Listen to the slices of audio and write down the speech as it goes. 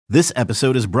This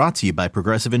episode is brought to you by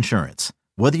Progressive Insurance.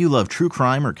 Whether you love true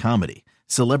crime or comedy,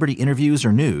 celebrity interviews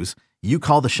or news, you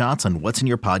call the shots on what's in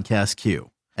your podcast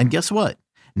queue. And guess what?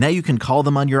 Now you can call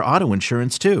them on your auto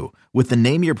insurance too with the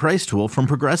Name Your Price tool from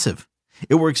Progressive.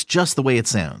 It works just the way it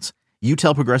sounds. You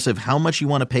tell Progressive how much you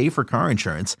want to pay for car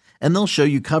insurance, and they'll show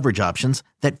you coverage options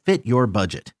that fit your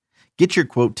budget. Get your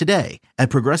quote today at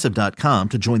Progressive.com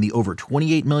to join the over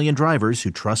 28 million drivers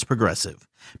who trust Progressive.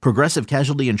 Progressive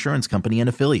Casualty Insurance Company and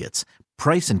Affiliates.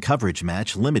 Price and coverage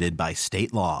match limited by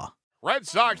state law. Red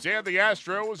Sox and the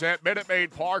Astros at Minute Maid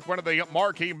Park, one of the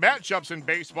marquee matchups in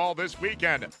baseball this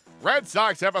weekend. Red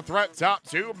Sox have a threat top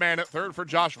two, man at third for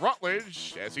Josh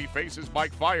Rutledge as he faces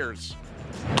Mike Fiers.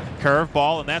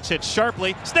 Curveball, and that's hit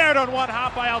sharply. Snared on one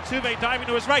hop by Altuve, diving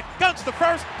to his right. Guns to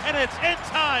first, and it's in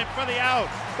time for the out.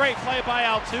 Great play by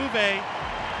Altuve.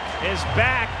 His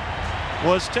back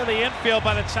was to the infield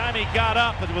by the time he got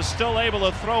up and was still able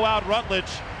to throw out Rutledge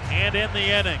and end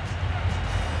the inning.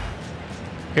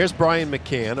 Here's Brian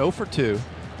McCann, 0 for 2.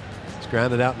 He's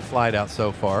grounded out and flied out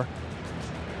so far.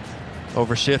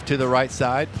 Overshift to the right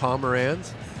side,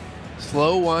 Pomeranz.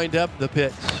 Slow wind up, the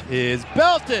pitch is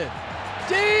belted.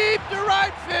 Deep to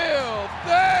right field.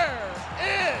 There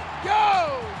it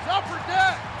goes. Upper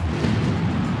deck.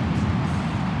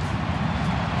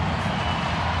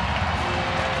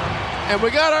 And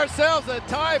we got ourselves a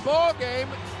tie ball game,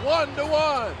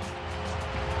 1-1.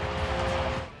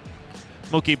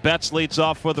 Mookie Betts leads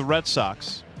off for the Red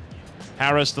Sox.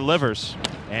 Harris delivers,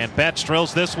 and Betts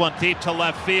drills this one deep to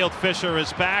left field. Fisher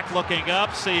is back, looking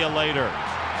up. See you later.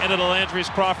 Into the Landry's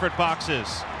Crawford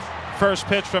boxes. First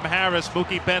pitch from Harris.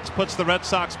 Mookie Betts puts the Red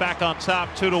Sox back on top,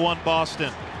 2-1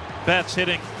 Boston. Betts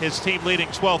hitting his team-leading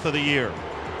 12th of the year.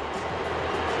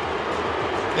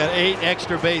 Got 8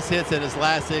 extra base hits in his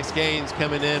last 6 games,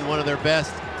 coming in one of their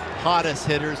best, hottest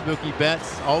hitters. Mookie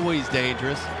Betts, always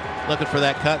dangerous. Looking for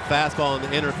that cut fastball in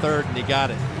the inner third, and he got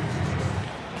it.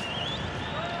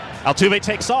 Altuve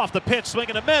takes off. The pitch, swing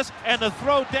and a miss, and the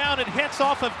throw down. It hits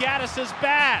off of Gaddis's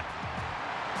bat.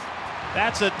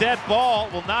 That's a dead ball.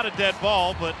 Well, not a dead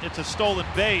ball, but it's a stolen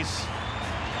base.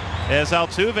 As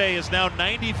Altuve is now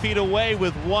 90 feet away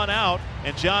with 1 out,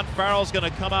 and John Farrell's going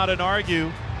to come out and argue.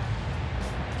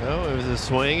 Oh, it was a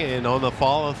swing, and on the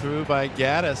follow-through by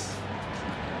Gaddis.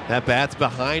 That bat's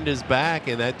behind his back,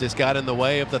 and that just got in the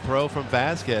way of the throw from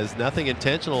Vasquez. Nothing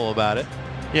intentional about it.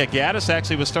 Yeah, Gaddis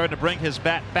actually was starting to bring his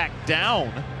bat back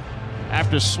down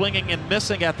after swinging and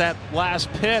missing at that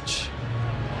last pitch.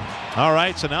 All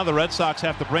right, so now the Red Sox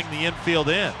have to bring the infield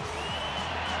in.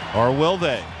 Or will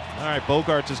they? All right,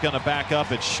 Bogaerts is going to back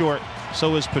up. It's short.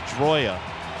 So is Pedroia.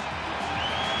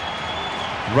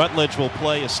 Rutledge will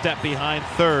play a step behind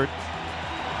third.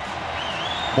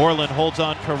 Moreland holds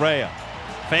on Correa.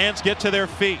 Fans get to their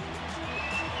feet.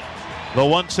 The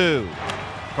 1-2.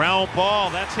 Ground ball.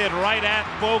 That's hit right at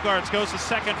Bogaerts. Goes to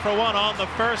second for 1 on the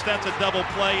first. That's a double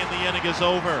play, and the inning is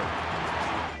over.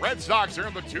 Red Sox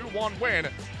earn the 2-1 win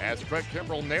as Trent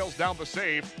Kimbrell nails down the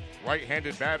save.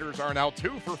 Right-handed batters are now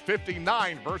 2 for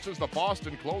 59 versus the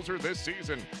Boston closer this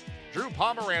season. Drew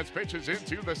Pomeranz pitches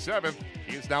into the 7th.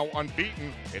 He is now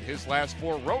unbeaten in his last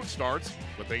 4 road starts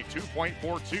with a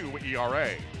 2.42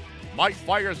 ERA. Mike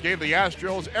Fiers gave the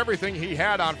Astros everything he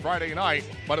had on Friday night,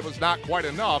 but it was not quite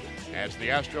enough as the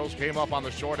Astros came up on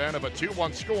the short end of a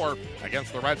 2-1 score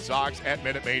against the Red Sox at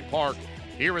Minute Maid Park.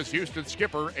 Here is Houston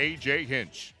skipper A.J.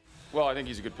 Hinch. Well, I think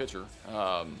he's a good pitcher,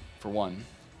 for one.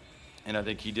 And I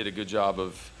think he did a good job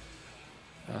of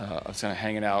kind of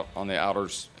hanging out on the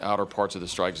outer parts of the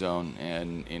strike zone.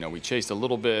 And, you know, we chased a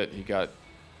little bit. He got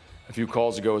a few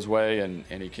calls to go his way, and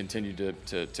he continued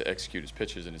to execute his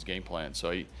pitches and his game plan. So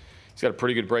he's got a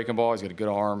pretty good breaking ball. He's got a good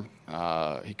arm.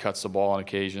 He cuts the ball on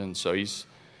occasion. So he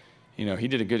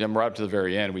did a good job. Right up to the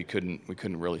very end, we couldn't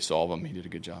really solve him. He did a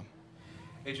good job.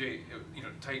 AJ,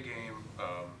 tight game.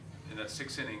 In that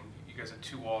 6th inning, you guys had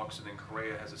 2 walks, and then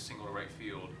Correa has a single to right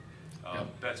field.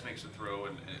 Betts makes the throw,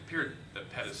 and it appeared that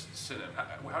Pettis sent him.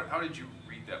 How did you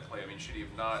read that play? I mean, should he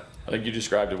have not? I think you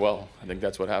described it well. I think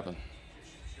that's what happened.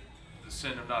 Should the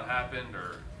sin have not happened,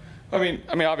 or? I mean,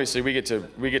 obviously we get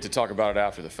to talk about it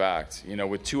after the fact. You know,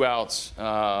 with 2 outs,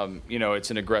 it's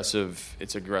an aggressive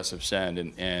send,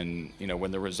 and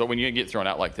when the result, when you get thrown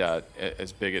out like that,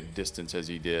 as big a distance as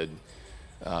he did,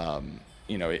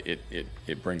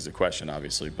 it brings the question,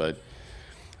 obviously. But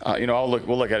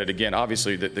we'll look at it again.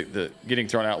 Obviously, the getting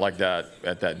thrown out like that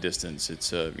at that distance,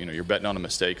 it's you're betting on a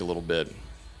mistake a little bit.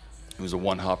 It was a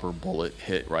one-hopper bullet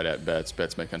hit right at Betts.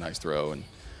 Betts make a nice throw, and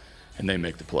they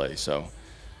make the play. So.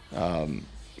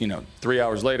 3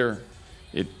 hours later,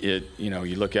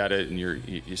 you look at it and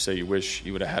you say you wish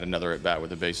you would have had another at bat with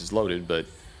the bases loaded, but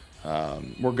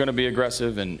we're going to be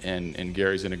aggressive, and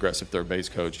Gary's an aggressive third base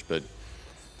coach, but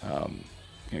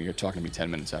you're talking to me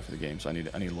 10 minutes after the game, so I need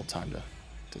a little time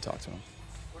to talk to him.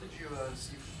 What did you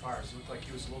see from Fiers? It looked like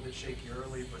he was a little bit shaky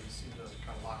early, but he seemed to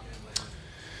kind of lock in later.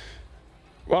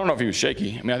 Well, I don't know if he was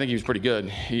shaky. I mean, I think he was pretty good.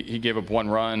 He gave up one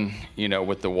run,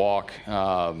 with the walk,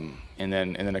 and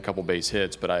then a couple base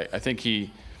hits. But I think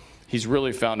he's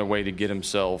really found a way to get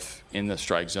himself in the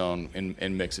strike zone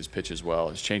and mix his pitch as well.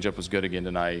 His changeup was good again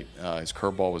tonight. His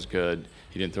curveball was good.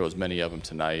 He didn't throw as many of them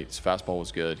tonight. His fastball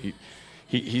was good.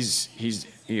 He's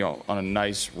on a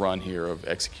nice run here of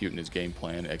executing his game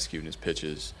plan, executing his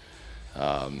pitches.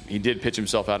 He did pitch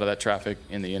himself out of that traffic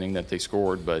in the inning that they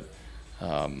scored, but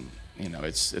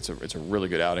it's a really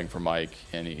good outing for Mike,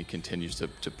 and he continues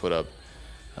to put up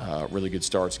really good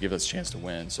starts to give us a chance to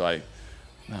win. So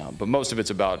but most of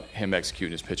it's about him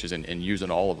executing his pitches and using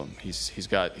all of them. He's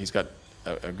got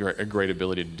a great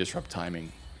ability to disrupt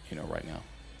timing, right now.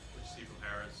 What you see from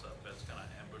Harris, Betts kind of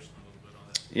ambushed him a little bit on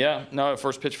that. Yeah, no,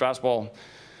 first pitch fastball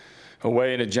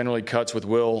away, and it generally cuts with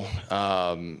Will.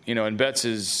 And Betts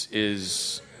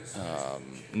is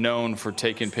known for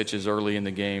taking pitches early in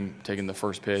the game, taking the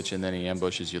first pitch, and then he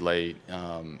ambushes you late.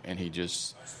 And he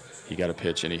got a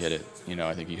pitch and he hit it.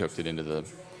 I think he hooked it into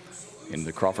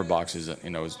the Crawford boxes.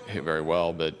 It was hit very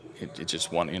well, but it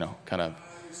just won. Kind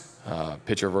of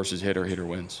pitcher versus hitter. Hitter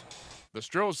wins. The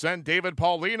Stros send David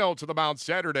Paulino to the mound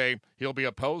Saturday. He'll be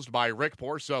opposed by Rick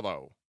Porcello.